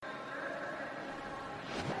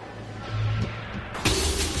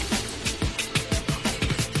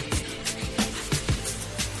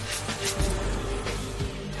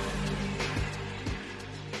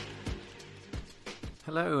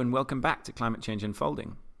Hello and welcome back to Climate Change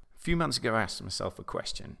Unfolding. A few months ago I asked myself a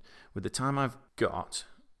question. With the time I've got,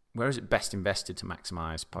 where is it best invested to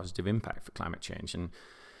maximise positive impact for climate change? And,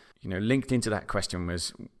 linked into that question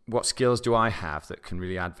was, what skills do I have that can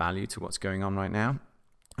really add value to what's going on right now?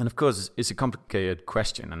 And of course, it's a complicated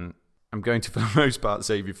question, and I'm going to, for the most part,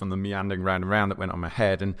 save you from the meandering round and round that went on my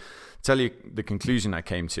head and tell you the conclusion I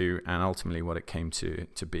came to and ultimately what it came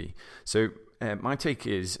to be. So my take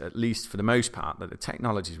is, at least for the most part, that the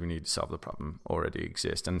technologies we need to solve the problem already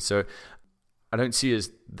exist. And so I don't see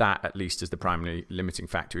that, at least, as the primary limiting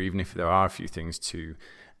factor, even if there are a few things to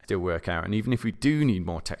still work out. And even if we do need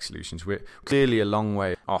more tech solutions, we're clearly a long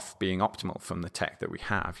way off being optimal from the tech that we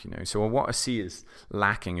have. So what I see as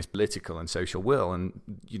lacking is political and social will, and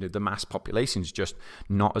the mass population's just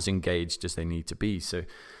not as engaged as they need to be. So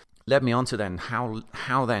led me on to then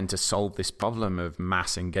how then to solve this problem of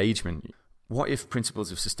mass engagement. What if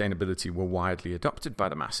principles of sustainability were widely adopted by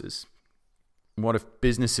the masses? What if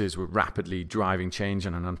businesses were rapidly driving change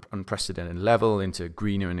on an unprecedented level into a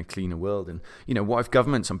greener and a cleaner world? And, what if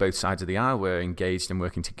governments on both sides of the aisle were engaged and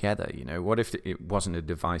working together? What if it wasn't a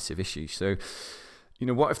divisive issue? So,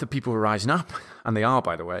 what if the people were rising up? And they are,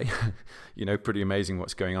 by the way. Pretty amazing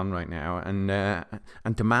what's going on right now.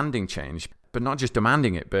 And demanding change, but not just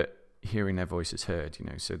demanding it, but hearing their voices heard,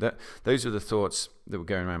 so those are the thoughts that were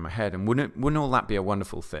going around my head. And wouldn't all that be a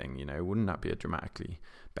wonderful thing? Wouldn't that be a dramatically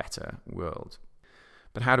better world?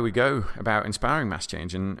 But how do we go about inspiring mass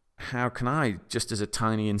change? And how can I, just as a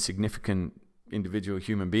tiny, insignificant individual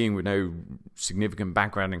human being with no significant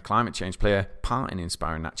background in climate change, play a part in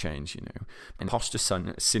inspiring that change? Imposter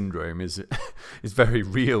syndrome is very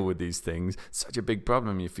real with these things. It's such a big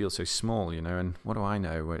problem. You feel so small, and what do I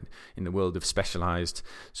know in the world of specialized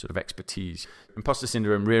sort of expertise? Imposter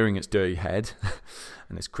syndrome rearing its dirty head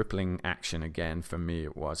and its crippling action again, for me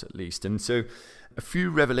it was, at least. And so a few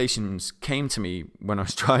revelations came to me when I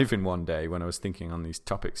was driving one day, when I was thinking on these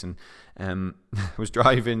topics. And I was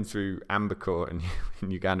driving through Ambakor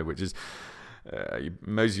in Uganda, which is,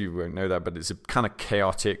 most of you won't know that, but it's a kind of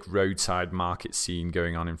chaotic roadside market scene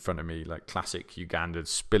going on in front of me, like classic Uganda,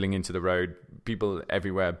 spilling into the road, people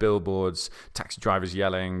everywhere, billboards, taxi drivers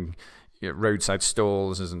yelling, roadside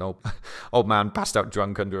stalls. There's an old man passed out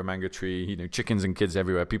drunk under a mango tree, chickens and kids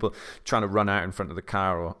everywhere, people trying to run out in front of the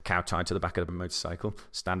car, or cow tied to the back of the motorcycle,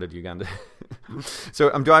 standard Uganda.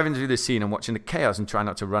 So I'm driving through this scene and watching the chaos and trying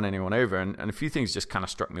not to run anyone over, and a few things just kind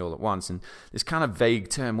of struck me all at once. And this kind of vague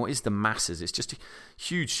term, what is the masses? It's just a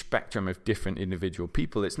huge spectrum of different individual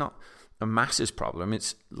people. It's not a masses problem,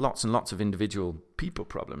 it's lots and lots of individual people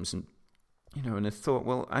problems. And and I thought,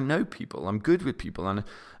 well, I know people, I'm good with people, and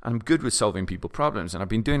I'm good with solving people problems, and I've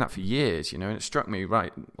been doing that for years, and it struck me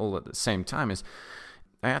right all at the same time is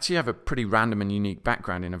I actually have a pretty random and unique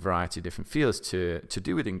background in a variety of different fields to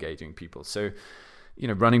do with engaging people. So,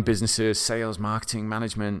 running businesses, sales, marketing,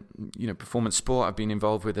 management, performance sport I've been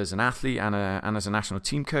involved with as an athlete and as a national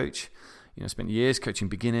team coach. I spent years coaching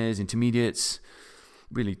beginners, intermediates,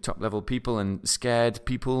 really top-level people, and scared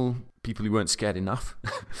people who weren't scared enough,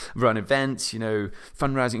 run events,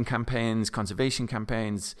 fundraising campaigns, conservation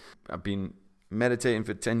campaigns. I've been meditating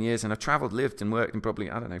for 10 years, and I've traveled, lived, and worked in probably,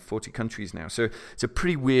 40 countries now. So it's a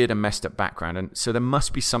pretty weird and messed up background. And so there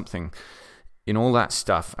must be something in all that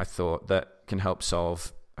stuff, I thought, that can help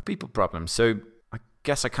solve a people problem. So I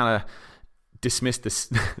guess I kind of dismissed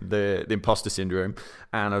the imposter syndrome,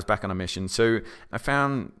 and I was back on a mission. So I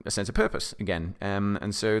found a sense of purpose again.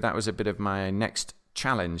 And so that was a bit of my next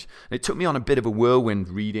challenge. And it took me on a bit of a whirlwind,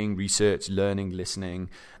 reading, research, learning, listening,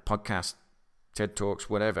 podcasts, TED Talks,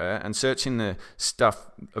 whatever, and searching the stuff,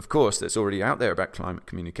 of course, that's already out there about climate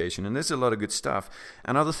communication. And there's a lot of good stuff,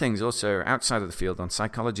 and other things also outside of the field on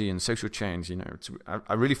psychology and social change.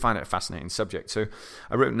 I really find it a fascinating subject. So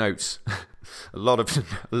I wrote notes, a lot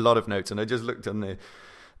of notes, and I just looked on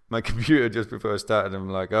my computer just before I started, and I'm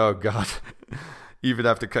like, oh God. Even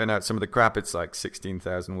after cutting out some of the crap, it's like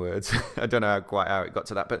 16,000 words. I don't know quite how it got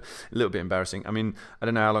to that, but a little bit embarrassing. I mean, I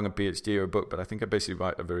don't know how long a PhD or a book, but I think I basically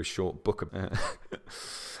write a very short book.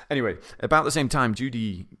 Anyway, about the same time,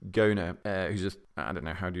 Judy Goner, who's I don't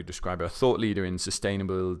know, how do you describe her, a thought leader in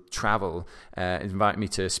sustainable travel, invited me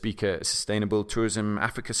to speak at a Sustainable Tourism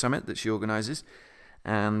Africa Summit that she organizes.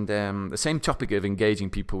 And the same topic of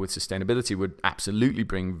engaging people with sustainability would absolutely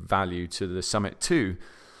bring value to the summit too.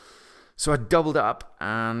 So I doubled up,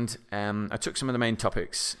 and I took some of the main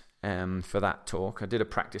topics for that talk. I did a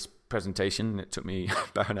practice presentation. It took me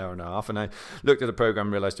about an hour and a half, and I looked at the program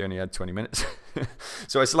and realized I only had 20 minutes.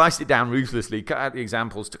 So I sliced it down ruthlessly, cut out the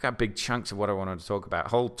examples, took out big chunks of what I wanted to talk about,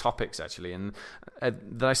 whole topics actually, and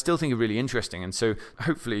that I still think are really interesting. And so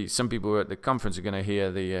hopefully some people at the conference are going to hear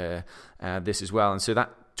this as well. And so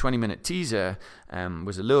that 20-minute teaser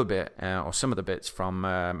was a little bit, or some of the bits from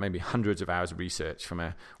maybe hundreds of hours of research from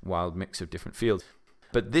a wild mix of different fields.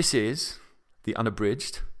 But this is the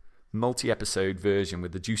unabridged, multi-episode version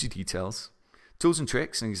with the juicy details, tools and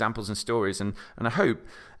tricks and examples and stories, and I hope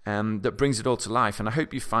that brings it all to life, and I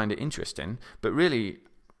hope you find it interesting. But really,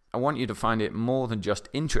 I want you to find it more than just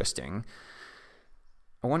interesting.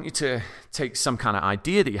 I want you to take some kind of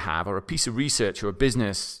idea that you have, or a piece of research, or a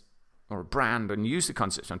business, or a brand, and use the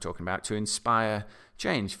concepts I'm talking about to inspire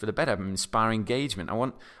change for the better, inspire engagement. I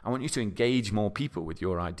want you to engage more people with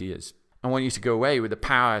your ideas. I want you to go away with the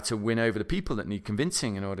power to win over the people that need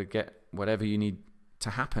convincing in order to get whatever you need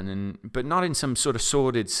to happen, but not in some sort of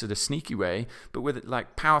sordid, sort of sneaky way, but with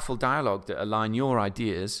like powerful dialogue that align your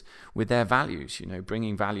ideas with their values,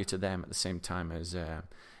 bringing value to them at the same time as an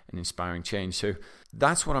inspiring change. So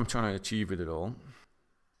that's what I'm trying to achieve with it all.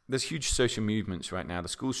 There's huge social movements right now, the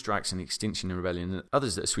school strikes and the Extinction Rebellion, and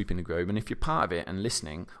others that are sweeping the globe. And if you're part of it and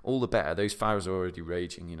listening, all the better. Those fires are already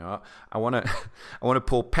raging. I want to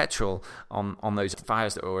pour petrol on those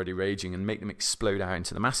fires that are already raging and make them explode out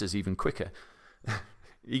into the masses even quicker.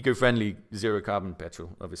 Eco-friendly, zero-carbon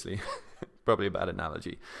petrol, obviously. Probably a bad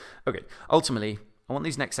analogy. Okay, ultimately, I want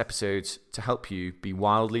these next episodes to help you be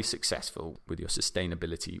wildly successful with your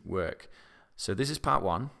sustainability work. So this is part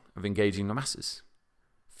 1 of engaging the masses.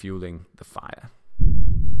 Fueling the fire.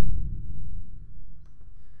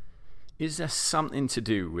 Is there something to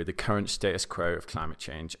do with the current status quo of climate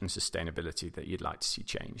change and sustainability that you'd like to see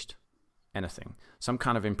changed? Anything. Some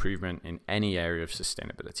kind of improvement in any area of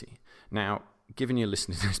sustainability. Now, given you're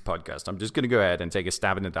listening to this podcast, I'm just going to go ahead and take a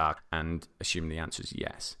stab in the dark and assume the answer is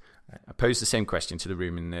yes. I posed the same question to the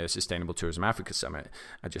room in the Sustainable Tourism Africa Summit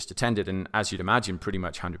I just attended, and as you'd imagine, pretty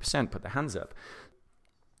much 100% put their hands up.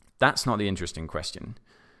 That's not the interesting question.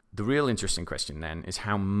 The real interesting question then is,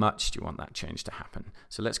 how much do you want that change to happen?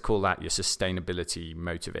 So let's call that your sustainability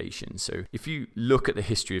motivation. So if you look at the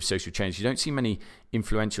history of social change, you don't see many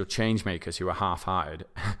influential change makers who are half-hearted,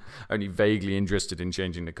 only vaguely interested in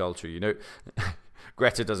changing the culture.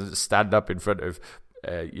 Greta doesn't stand up in front of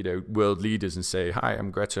world leaders and say, "Hi,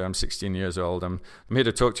 I'm Greta, I'm 16 years old. I'm here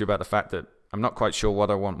to talk to you about the fact that I'm not quite sure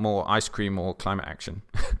what I want more, ice cream or climate action."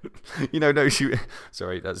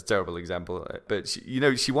 Sorry, that's a terrible example. But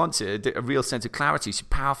she wants it, a real sense of clarity. She's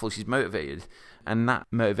powerful, she's motivated. And that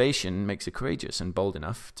motivation makes her courageous and bold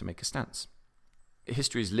enough to make a stance.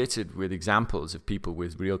 History is littered with examples of people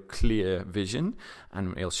with real clear vision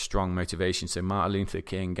and real strong motivation. So Martin Luther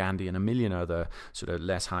King, Gandhi, and a million other sort of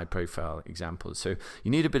less high-profile examples. So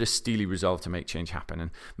you need a bit of steely resolve to make change happen.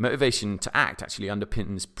 And motivation to act actually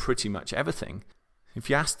underpins pretty much everything. If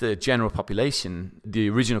you ask the general population the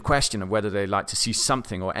original question of whether they'd like to see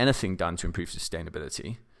something or anything done to improve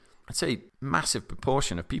sustainability, I'd say a massive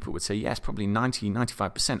proportion of people would say yes, probably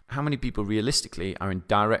 90-95%. How many people realistically are in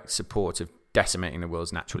direct support of decimating the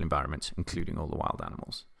world's natural environment, including all the wild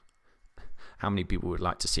animals? How many people would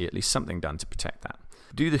like to see at least something done to protect that?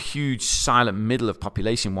 Do the huge silent middle of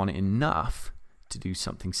population want it enough to do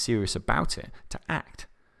something serious about it, to act?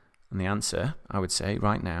 And the answer, I would say,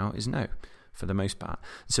 right now is no, for the most part.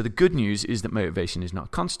 So the good news is that motivation is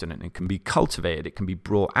not constant, and it can be cultivated, it can be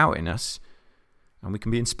brought out in us, and we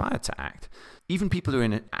can be inspired to act. Even people who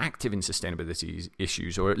are active in sustainability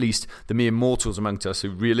issues, or at least the mere mortals amongst us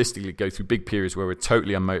who realistically go through big periods where we're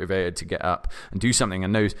totally unmotivated to get up and do something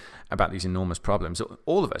and know about these enormous problems.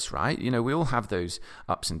 All of us, right? We all have those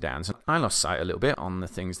ups and downs. I lost sight a little bit on the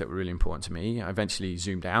things that were really important to me. I eventually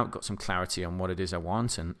zoomed out, got some clarity on what it is I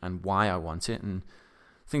want and why I want it, and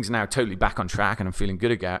things are now totally back on track and I'm feeling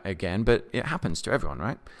good again, but it happens to everyone,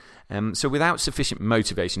 right? So without sufficient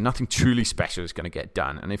motivation, nothing truly special is going to get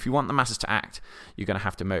done. And if you want the masses to act, you're going to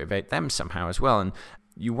have to motivate them somehow as well. And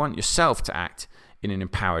you want yourself to act in an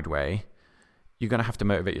empowered way, you're going to have to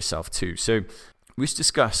motivate yourself too. So we used to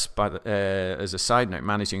discuss, as a side note,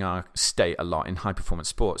 managing our state a lot in high-performance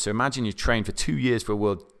sports. So imagine you train for 2 years for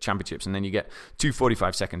World Championships and then you get 2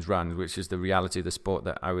 45-second runs, which is the reality of the sport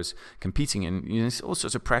that I was competing in. There's all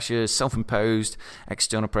sorts of pressures, self-imposed,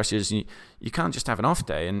 external pressures. You can't just have an off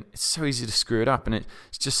day, and it's so easy to screw it up. And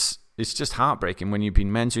it's just heartbreaking when you've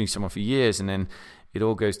been mentoring someone for years and then it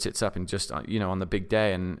all goes tits up and just, on the big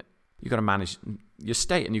day, and you've got to manage your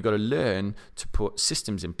state, and you've got to learn to put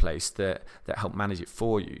systems in place that help manage it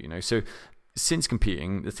for you. So since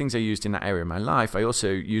competing, the things I used in that area of my life, I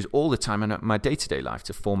also use all the time in my day-to-day life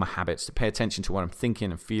to form my habits, to pay attention to what I'm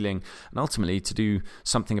thinking and feeling, and ultimately to do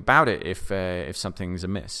something about it if something's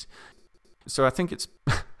amiss. So I think it's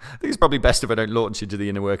probably best if I don't launch into the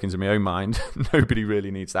inner workings of my own mind. Nobody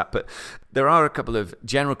really needs that. But there are a couple of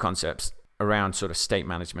general concepts around sort of state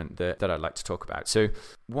management that I'd like to talk about. So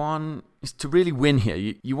one is to really win here.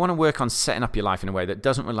 You want to work on setting up your life in a way that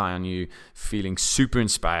doesn't rely on you feeling super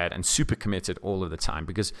inspired and super committed all of the time,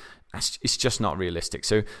 because it's just not realistic.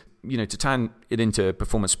 So, to turn it into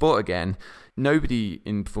performance sport again, nobody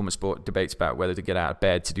in performance sport debates about whether to get out of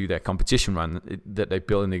bed to do their competition run that they're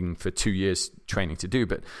building for 2 years training to do.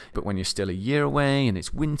 But when you're still a year away and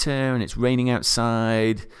it's winter and it's raining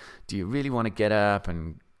outside, do you really want to get up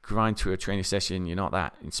and grind through a training session? You're not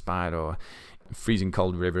that inspired, or freezing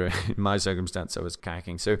cold river. In my circumstance, I was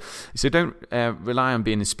kayaking. So don't rely on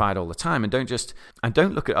being inspired all the time, and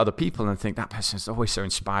don't look at other people and think that person is always so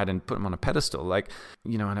inspired and put them on a pedestal. Like,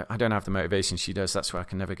 I don't have the motivation she does. That's why I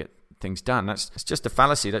can never get things done. It's just a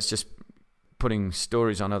fallacy. That's just putting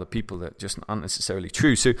stories on other people that just aren't necessarily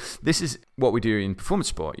true. So this is what we do in performance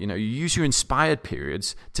sport. You use your inspired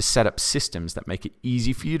periods to set up systems that make it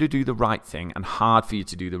easy for you to do the right thing and hard for you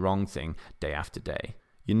to do the wrong thing day after day.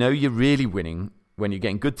 You're really winning when you're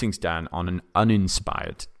getting good things done on an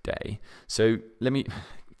uninspired day. So let me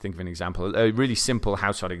think of an example, a really simple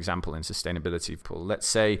household example in sustainability, Paul. Let's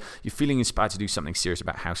say you're feeling inspired to do something serious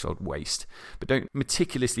about household waste, but don't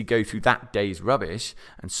meticulously go through that day's rubbish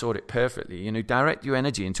and sort it perfectly. Direct your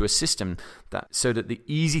energy into a system so that the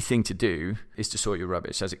easy thing to do is to sort your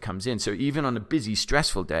rubbish as it comes in. So even on a busy,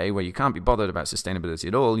 stressful day where you can't be bothered about sustainability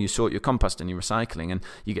at all, you sort your compost and your recycling, and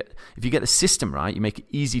if you get the system right, you make it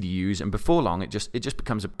easy to use, and before long, it just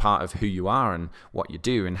becomes a part of who you are and what you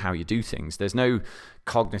do and how you do things. There's no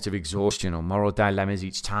cognitive exhaustion or moral dilemmas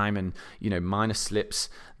each time, and minor slips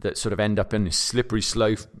that sort of end up in a slippery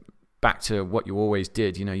slope back to what you always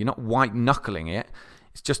did. You're not white knuckling it.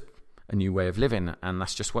 It's just a new way of living, and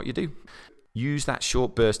that's just what you do. Use that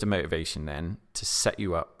short burst of motivation then to set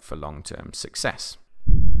you up for long-term success.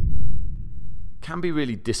 It can be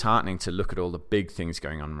really disheartening to look at all the big things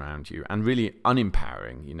going on around you, and really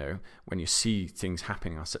unempowering, when you see things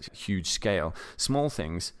happening on such a huge scale. Small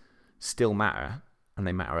things still matter, and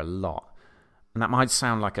they matter a lot. And that might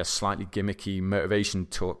sound like a slightly gimmicky motivation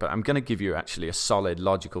talk, but I'm going to give you actually a solid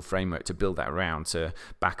logical framework to build that around to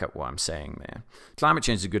back up what I'm saying there. Climate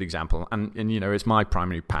change is a good example, and it's my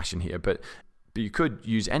primary passion here, but you could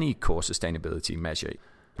use any core sustainability measure.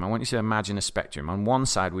 I want you to imagine a spectrum. On one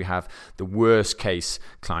side, we have the worst case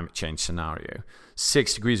climate change scenario.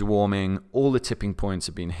 6 degrees of warming, all the tipping points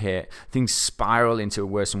have been hit, things spiral into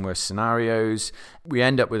worse and worse scenarios. We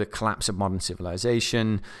end up with a collapse of modern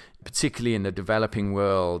civilization, particularly in the developing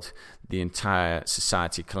world. The entire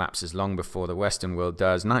society collapses long before the Western world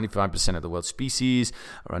does. 95% of the world's species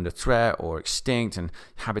are under threat or extinct, and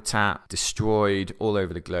habitat destroyed all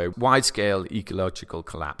over the globe. Wide-scale ecological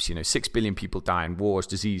collapse. 6 billion people die in wars,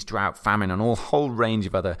 disease, drought, famine, and a whole range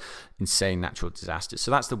of other insane natural disasters.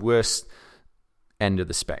 So that's the worst end of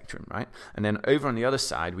the spectrum, right? And then over on the other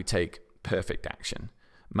side, we take perfect action,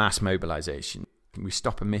 mass mobilization. We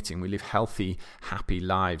stop emitting. We live healthy, happy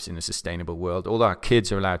lives in a sustainable world. All our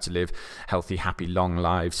kids are allowed to live healthy, happy, long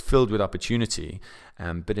lives filled with opportunity,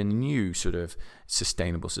 but in a new sort of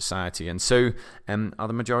sustainable society. And so are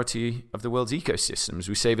the majority of the world's ecosystems.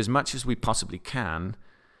 We save as much as we possibly can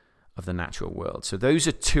of the natural world. So those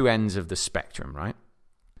are two ends of the spectrum, right?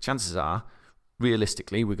 Chances are,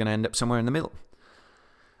 realistically, we're going to end up somewhere in the middle.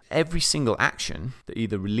 Every single action that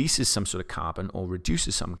either releases some sort of carbon or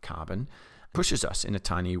reduces some carbon pushes us in a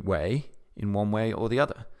tiny way, in one way or the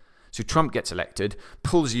other. So Trump gets elected,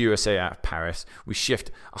 pulls the USA out of Paris. We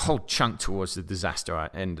shift a whole chunk towards the disaster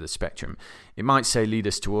end of the spectrum. It might say lead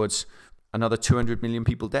us towards another 200 million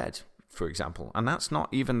people dead, for example. And that's not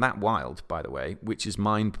even that wild, by the way, which is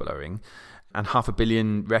mind-blowing. And 500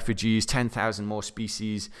 million refugees, 10,000 more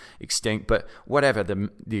species extinct, but whatever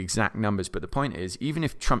the exact numbers. But the point is, even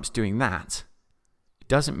if Trump's doing that, it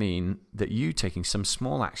doesn't mean that you taking some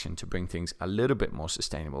small action to bring things a little bit more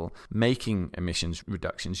sustainable, making emissions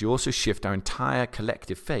reductions, you also shift our entire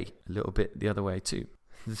collective fate a little bit the other way too.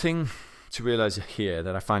 The thing to realize here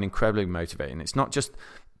that I find incredibly motivating, it's not just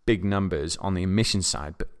big numbers on the emission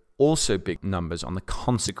side, but also big numbers on the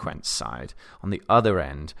consequence side, on the other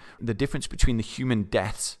end. The difference between the human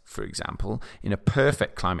deaths, for example, in a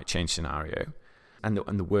perfect climate change scenario and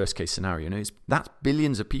the worst case scenario, that's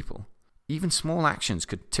billions of people. Even small actions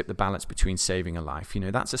could tip the balance between saving a life.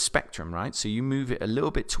 That's a spectrum, right? So you move it a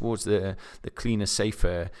little bit towards the cleaner,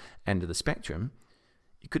 safer end of the spectrum.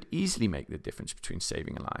 you could easily make the difference between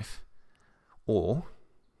saving a life, or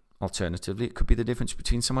alternatively, it could be the difference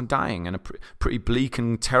between someone dying and a pretty bleak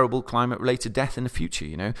and terrible climate-related death in the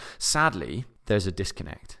future, Sadly, there's a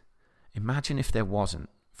disconnect. Imagine if there wasn't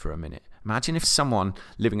for a minute. Imagine if someone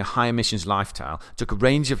living a high emissions lifestyle took a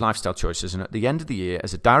range of lifestyle choices and at the end of the year,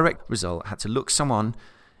 as a direct result, had to look someone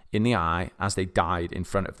in the eye as they died in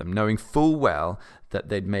front of them, knowing full well that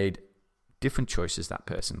they'd made different choices, that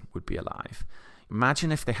person would be alive.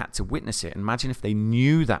 Imagine if they had to witness it. Imagine if they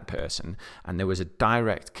knew that person and there was a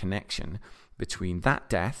direct connection between that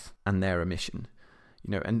death and their emission.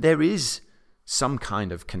 And there is some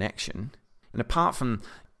kind of connection. And apart from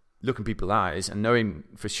looking people's eyes and knowing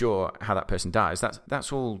for sure how that person dies,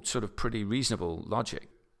 that's all sort of pretty reasonable logic.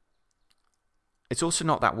 It's also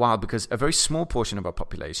not that wild because a very small portion of our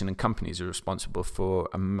population and companies are responsible for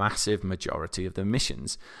a massive majority of the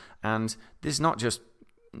emissions. And there's not just,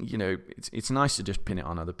 it's nice to just pin it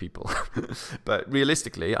on other people. But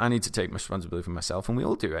realistically, I need to take responsibility for myself, and we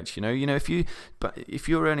all do, actually. If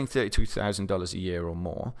you're earning $32,000 a year or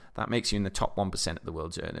more, that makes you in the top 1% of the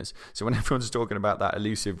world's earners. So when everyone's talking about that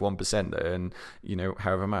elusive 1% that earn,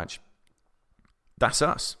 however much, that's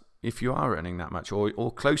us. If you are earning that much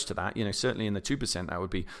or close to that, certainly in the 2%, that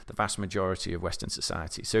would be the vast majority of Western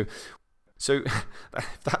society. So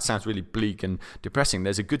that sounds really bleak and depressing.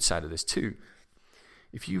 There's a good side of this too.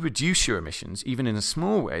 If you reduce your emissions, even in a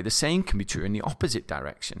small way, the same can be true in the opposite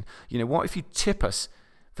direction. What if you tip us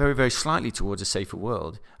very, very slightly towards a safer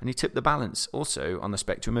world, and you tip the balance also on the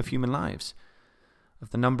spectrum of human lives,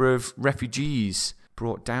 of the number of refugees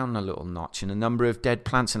brought down a little notch, and the number of dead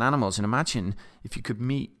plants and animals? And imagine if you could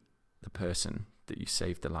meet the person that you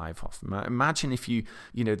saved the life of. Imagine if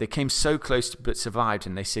they came so close but survived,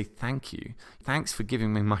 and they say, thank you. Thanks for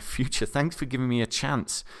giving me my future. Thanks for giving me a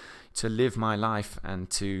chance to live my life and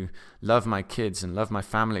to love my kids and love my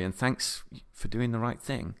family. And thanks for doing the right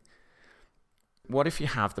thing. What if you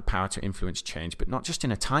have the power to influence change, but not just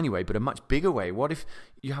in a tiny way, but a much bigger way? What if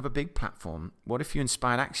you have a big platform? What if you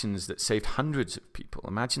inspired actions that saved hundreds of people?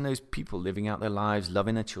 Imagine those people living out their lives,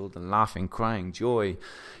 loving their children, laughing, crying, joy,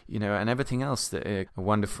 and everything else that a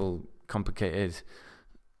wonderful, complicated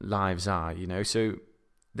lives are, So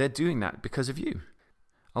they're doing that because of you.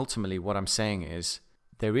 Ultimately, what I'm saying is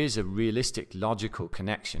there is a realistic, logical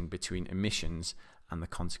connection between emissions and the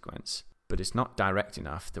consequence, but it's not direct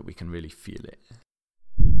enough that we can really feel it.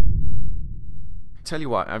 Tell you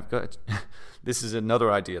what, this is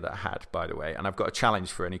another idea that I had, by the way, and I've got a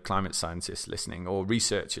challenge for any climate scientists listening or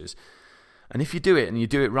researchers. And if you do it and you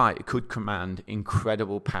do it right, it could command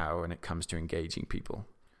incredible power when it comes to engaging people.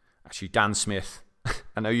 Actually, Dan Smith,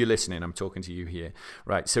 I know you're listening, I'm talking to you here.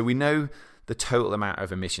 Right, so we know the total amount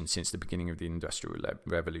of emissions since the beginning of the Industrial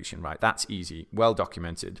Revolution, right? That's easy, well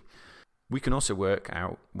documented. We can also work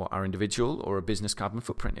out what our individual or a business carbon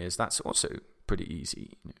footprint is. That's also pretty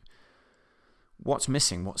easy. What's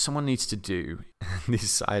missing, what someone needs to do,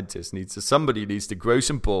 somebody needs to grow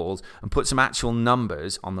some balls and put some actual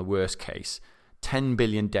numbers on the worst case. 10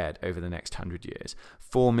 billion dead over the next 100 years,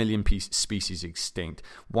 4 million species extinct,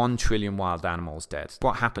 1 trillion wild animals dead.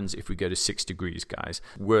 What happens if we go to 6 degrees, guys?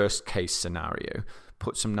 Worst case scenario.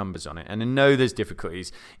 Put some numbers on it. And I know there's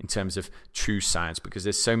difficulties in terms of true science because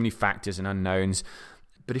there's so many factors and unknowns.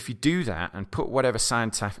 But if you do that and put whatever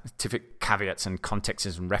scientific caveats and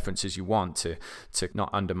contexts and references you want to not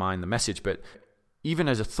undermine the message, but even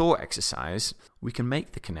as a thought exercise, we can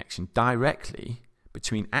make the connection directly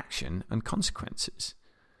between action and consequences.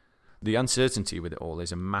 The uncertainty with it all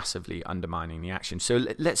is massively undermining the action. So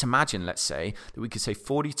let's imagine, let's say, that we could say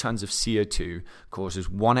 40 tons of CO2 causes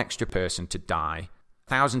one extra person to die.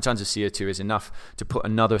 1,000 tons of CO2 is enough to put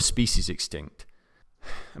another species extinct.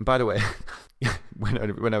 And by the way,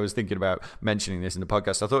 when I was thinking about mentioning this in the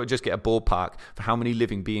podcast, I thought I'd just get a ballpark for how many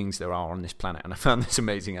living beings there are on this planet. And I found this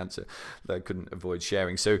amazing answer that I couldn't avoid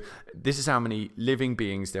sharing. So this is how many living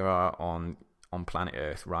beings there are on planet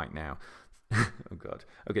Earth right now. Oh God.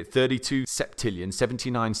 Okay, 32 septillion,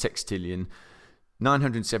 79 sextillion,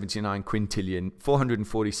 979 quintillion,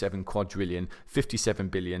 447 quadrillion, 57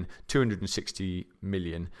 billion, 260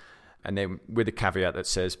 million. And then with a caveat that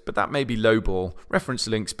says, but that may be lowball. Reference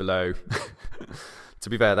links below. To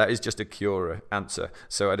be fair, that is just a Quora answer.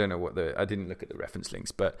 So I don't know I didn't look at the reference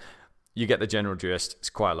links, but you get the general gist. It's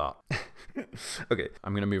quite a lot. Okay,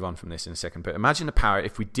 I'm going to move on from this in a second. But imagine the power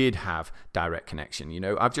if we did have direct connection.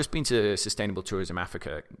 I've just been to Sustainable Tourism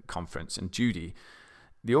Africa conference, and Judy,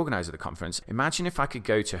 the organizer of the conference, imagine if I could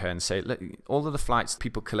go to her and say, look, all of the flights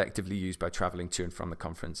people collectively use by traveling to and from the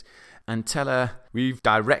conference, and tell her we've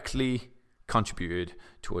directly contributed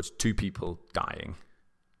towards 2 people dying.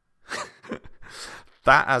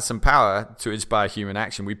 that has some power to inspire human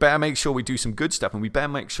action. We better make sure we do some good stuff, and we better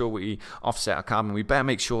make sure we offset our carbon. We better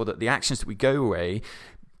make sure that the actions that we go away,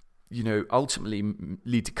 ultimately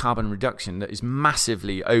lead to carbon reduction that is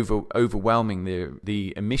massively overwhelming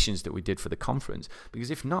the emissions that we did for the conference. Because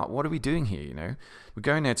if not, what are we doing here? We're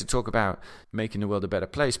going there to talk about making the world a better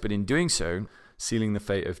place, but in doing so, sealing the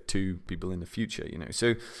fate of 2 people in the future.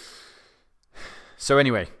 So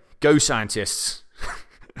anyway, go scientists,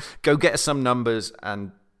 go get some numbers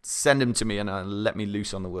and send them to me, and let me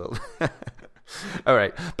loose on the world. All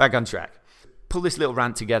right, back on track. Pull this little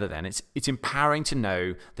rant together then. It's empowering to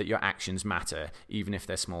know that your actions matter, even if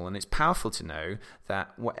they're small. And it's powerful to know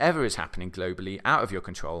that whatever is happening globally out of your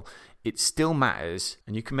control, it still matters,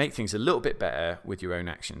 and you can make things a little bit better with your own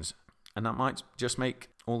actions. And that might just make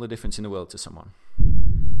all the difference in the world to someone.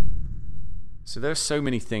 So there are so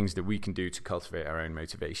many things that we can do to cultivate our own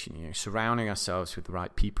motivation. Surrounding ourselves with the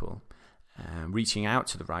right people, reaching out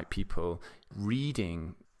to the right people,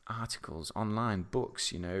 reading articles online,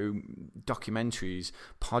 books, documentaries,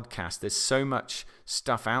 podcasts. There's so much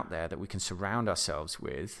stuff out there that we can surround ourselves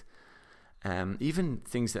with. Even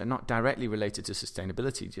things that are not directly related to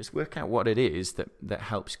sustainability. Just work out what it is that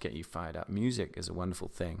helps get you fired up. Music is a wonderful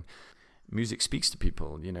thing. Music speaks to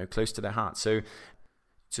people, close to their heart. So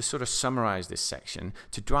to sort of summarize this section,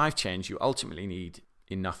 to drive change, you ultimately need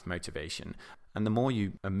enough motivation. And the more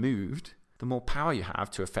you are moved, the more power you have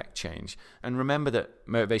to affect change. And remember that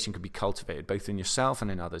motivation can be cultivated both in yourself and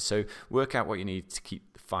in others. So work out what you need to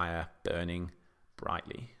keep the fire burning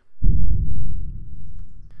brightly.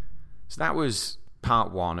 So that was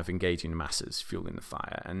part 1 of engaging the masses, fueling the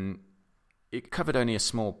fire. And it covered only a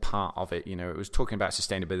small part of it. It was talking about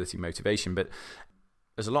sustainability motivation, but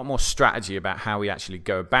there's a lot more strategy about how we actually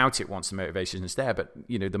go about it once the motivation is there. But,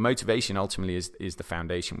 the motivation ultimately is the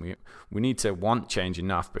foundation. We need to want change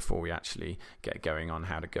enough before we actually get going on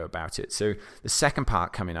how to go about it. So the second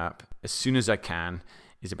part coming up, as soon as I can,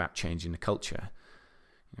 is about changing the culture.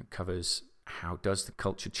 It covers how does the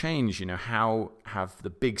culture change? How have the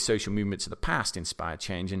big social movements of the past inspired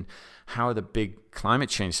change? And how are the big climate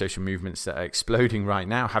change social movements that are exploding right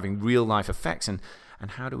now having real life effects? And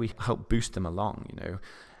how do we help boost them along?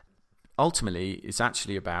 Ultimately, it's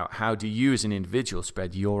actually about how do you as an individual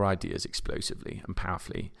spread your ideas explosively and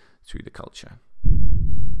powerfully through the culture.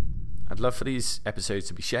 I'd love for these episodes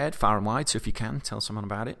to be shared far and wide. So if you can, tell someone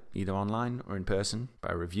about it, either online or in person,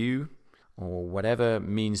 by review, or whatever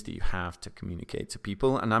means that you have to communicate to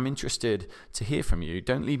people. And I'm interested to hear from you.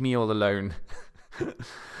 Don't leave me all alone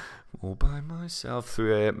all by myself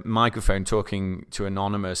through a microphone talking to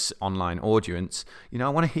anonymous online audience. I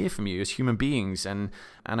want to hear from you as human beings, and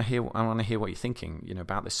I want to hear what you're thinking,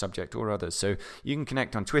 about this subject or others. So you can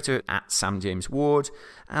connect on Twitter at SamJamesWard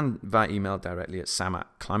and via email directly at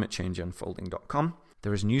sam@climatechangeunfolding.com.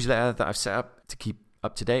 There is a newsletter that I've set up to keep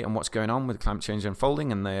up to date on what's going on with Climate Change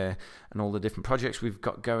Unfolding and all the different projects we've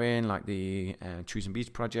got going, like the Trees and Beads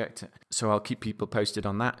project. So I'll keep people posted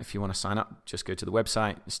on that. If you want to sign up, just go to the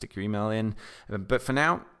website, stick your email in. But for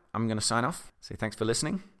now, I'm going to sign off. Say thanks for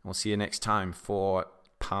listening. We'll see you next time for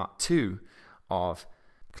part 2 of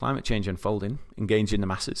Climate Change Unfolding, engaging the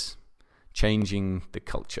masses, changing the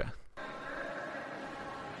culture.